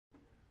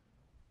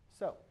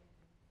So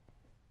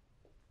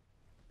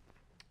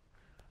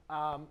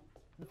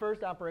the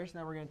first operation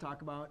that we're going to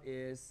talk about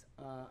is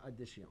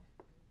addition.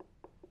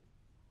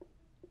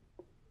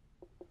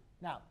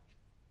 Now,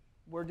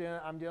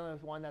 I'm dealing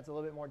with one that's a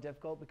little bit more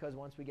difficult because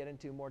once we get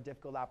into more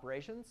difficult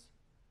operations,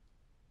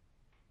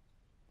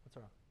 what's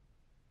wrong?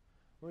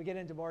 When we get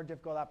into more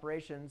difficult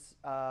operations,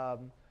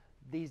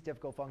 these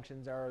difficult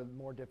functions are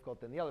more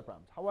difficult than the other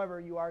problems. However,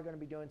 you are going to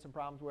be doing some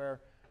problems where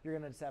you're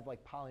going to just have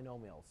like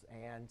polynomials.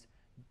 And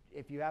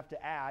if you have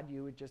to add,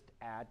 you would just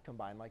add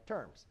combined like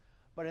terms.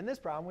 But in this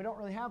problem, we don't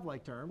really have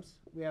like terms.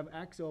 We have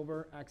x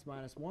over x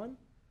minus 1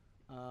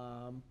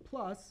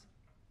 plus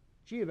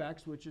g of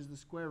x, which is the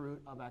square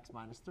root of x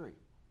minus 3.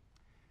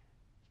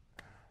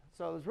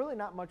 So there's really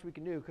not much we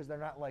can do because they're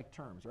not like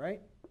terms,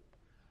 right?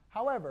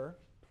 However,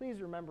 please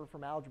remember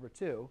from Algebra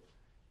 2,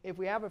 if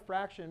we have a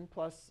fraction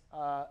plus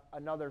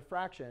another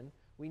fraction,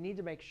 we need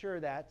to make sure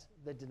that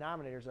the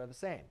denominators are the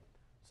same.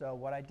 So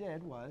what I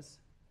did was,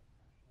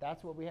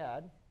 that's what we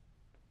had.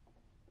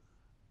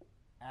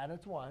 Add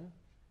it to 1.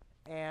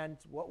 And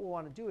what we'll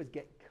want to do is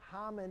get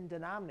common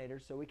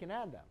denominators so we can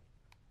add them.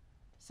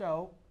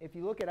 So if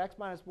you look at x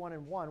minus 1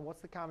 and 1,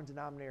 what's the common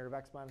denominator of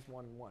x minus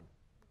 1 and 1?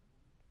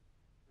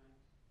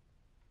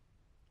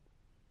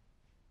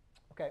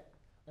 OK,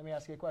 let me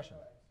ask you a question.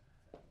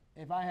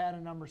 If I had a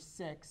number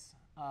 6,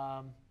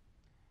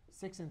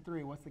 6 and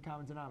 3, what's the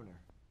common denominator?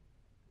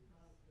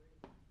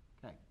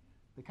 OK,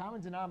 the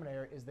common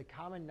denominator is the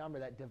common number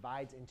that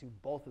divides into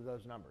both of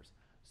those numbers.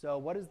 So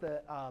what is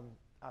the,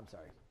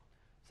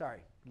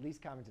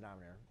 least common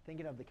denominator.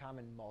 Thinking of the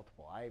common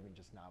multiple. I even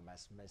just now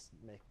messed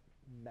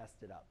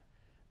it up.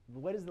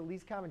 What is the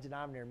least common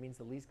denominator means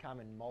the least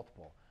common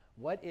multiple.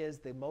 What is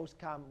the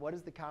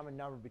common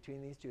number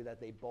between these two that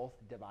they both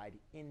divide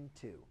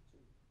into?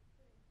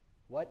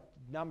 What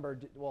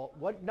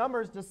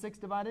numbers does 6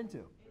 divide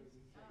into?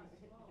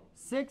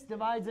 6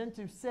 divides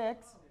into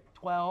 6,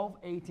 12,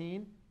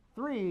 18.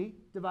 3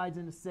 divides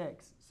into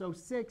 6. So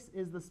 6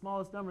 is the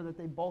smallest number that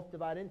they both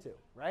divide into,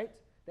 right?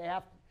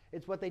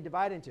 It's what they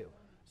divide into.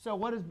 So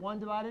what does 1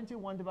 divide into?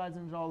 1 divides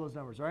into all those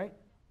numbers, right?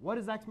 What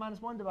does x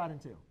minus 1 divide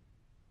into?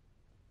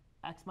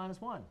 X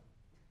minus 1.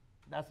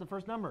 That's the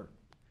first number.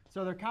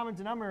 So their common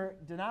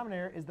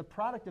denominator is the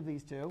product of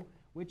these two,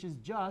 which is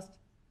just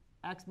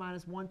x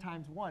minus 1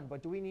 times 1.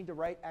 But do we need to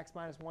write x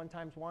minus 1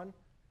 times 1?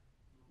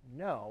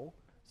 No.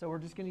 So we're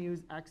just going to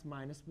use x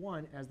minus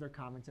 1 as their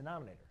common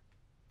denominator.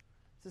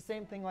 It's the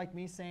same thing like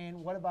me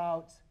saying, what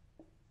about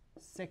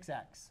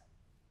 6x?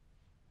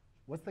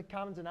 What's the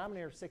common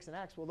denominator of 6 and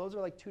x? Well, those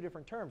are like two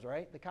different terms,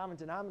 right? The common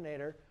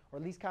denominator, or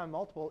least common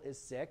multiple, is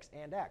 6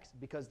 and x.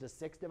 Because does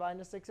 6 divide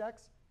into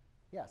 6x?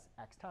 Yes,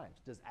 x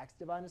times. Does x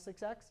divide into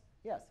 6x?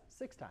 Yes,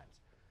 6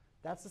 times.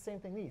 That's the same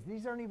thing.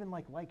 These aren't even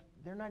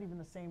they're not even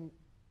the same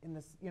in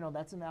this.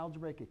 That's an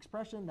algebraic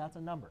expression. That's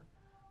a number.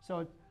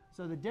 So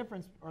the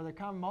difference, or the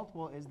common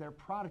multiple, is their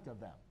product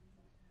of them.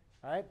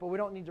 All right, but we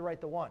don't need to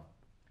write the 1.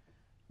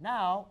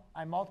 Now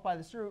I multiply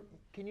this root.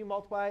 Can you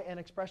multiply an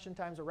expression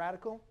times a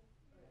radical?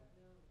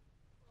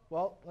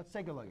 Well, let's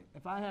take a look.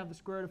 If I have the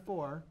square root of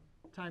 4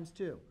 times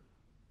 2,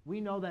 we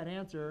know that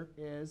answer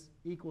is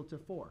equal to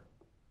 4.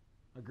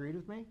 Agreed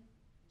with me?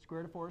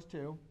 Square root of 4 is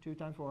 2. 2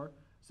 times 4.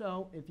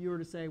 So if you were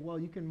to say, well,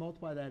 you can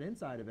multiply that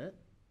inside of it,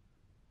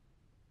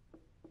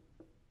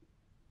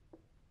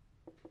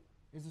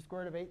 is the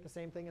square root of 8 the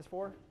same thing as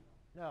 4?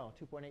 No,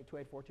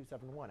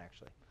 2.828427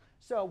 actually.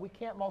 So we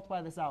can't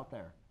multiply this out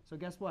there. So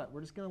guess what? We're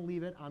just going to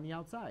leave it on the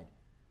outside.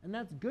 And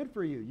that's good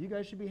for you. You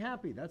guys should be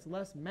happy. That's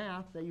less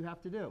math that you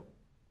have to do.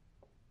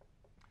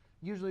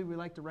 Usually we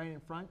like to write in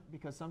front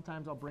because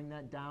sometimes I'll bring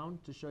that down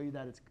to show you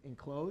that it's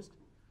enclosed.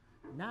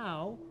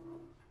 Now,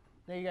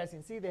 there you guys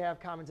can see they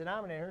have common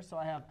denominators. So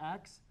I have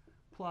x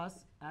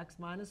plus x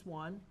minus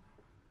 1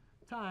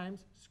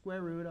 times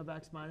square root of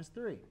x minus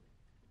 3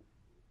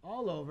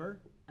 all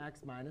over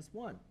x minus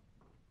 1.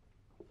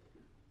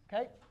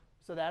 OK?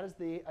 So that is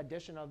the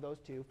addition of those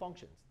two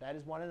functions. That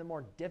is one of the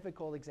more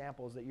difficult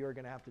examples that you're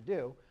going to have to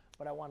do,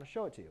 but I want to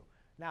show it to you.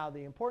 Now,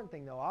 the important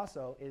thing, though,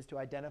 also is to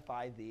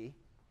identify the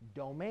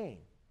domain.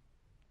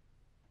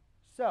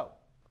 So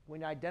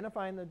when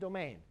identifying the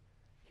domain,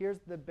 here's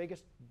the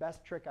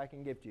best trick I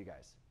can give to you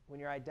guys. When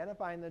you're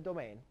identifying the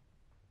domain,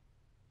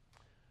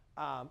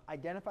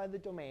 identify the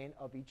domain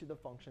of each of the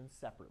functions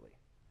separately.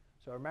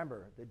 So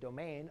remember, the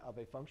domain of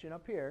a function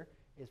up here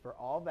is for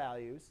all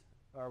values,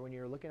 or when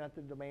you're looking at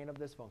the domain of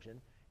this function,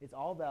 it's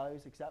all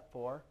values except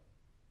for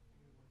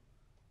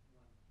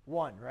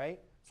 1,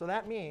 right? So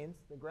that means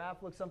the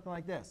graph looks something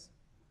like this.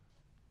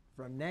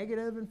 From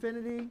negative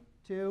infinity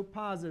to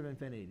positive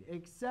infinity,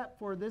 except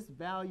for this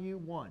value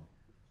 1.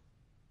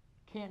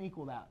 Can't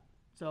equal that.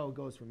 So it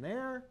goes from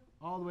there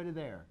all the way to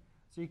there.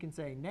 So you can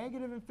say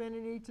negative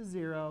infinity to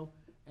 0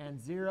 and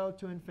 0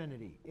 to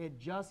infinity. It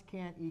just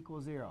can't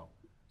equal 0.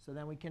 So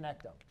then we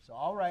connect them. So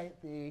I'll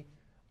write the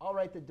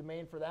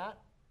domain for that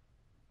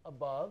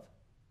above.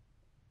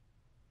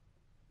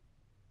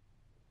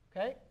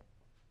 OK?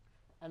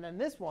 And then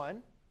this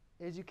one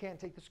is you can't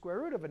take the square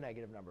root of a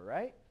negative number,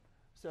 right?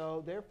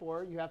 So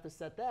therefore, you have to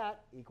set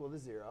that equal to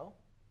 0.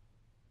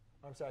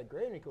 I'm sorry,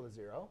 greater than or equal to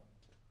 0,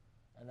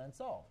 and then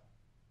solve.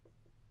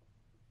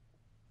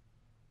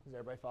 Does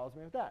everybody follows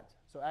me with that?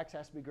 So x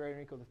has to be greater than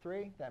or equal to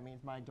 3. That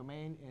means my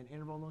domain in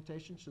interval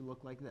notation should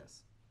look like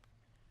this.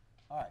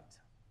 All right.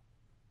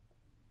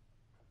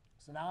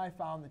 So now I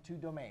found the two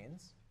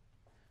domains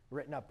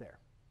written up there.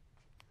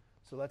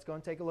 So let's go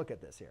and take a look at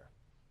this here.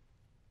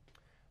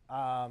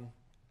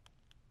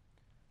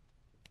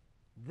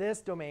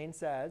 This domain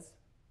says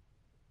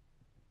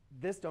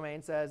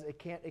it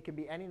can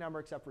be any number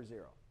except for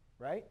 0,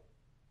 right?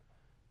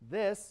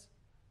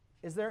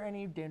 Is there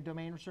any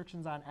domain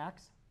restrictions on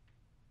x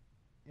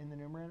in the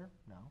numerator?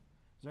 No.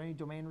 Is there any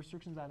domain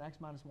restrictions on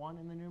x minus 1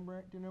 in the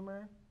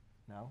denominator?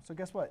 No. So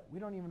guess what? We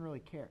don't even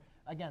really care.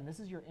 Again, this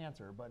is your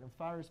answer, but as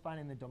far as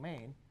finding the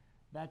domain,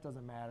 that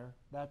doesn't matter.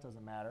 That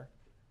doesn't matter.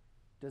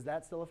 Does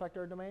that still affect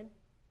our domain?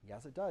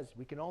 Yes, it does.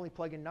 We can only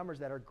plug in numbers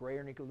that are greater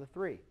than or equal to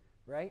 3,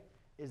 right?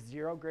 Is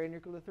 0 greater than or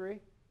equal to 3?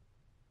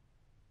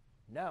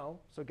 No.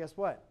 So guess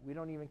what? We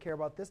don't even care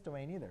about this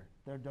domain either.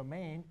 Their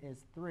domain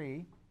is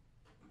 3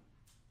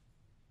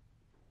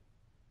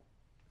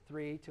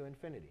 to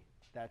infinity.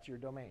 That's your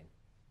domain.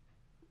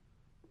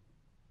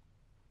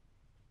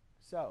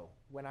 So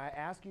when I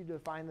ask you to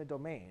find the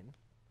domain,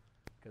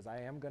 because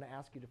I am going to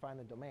ask you to find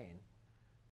the domain,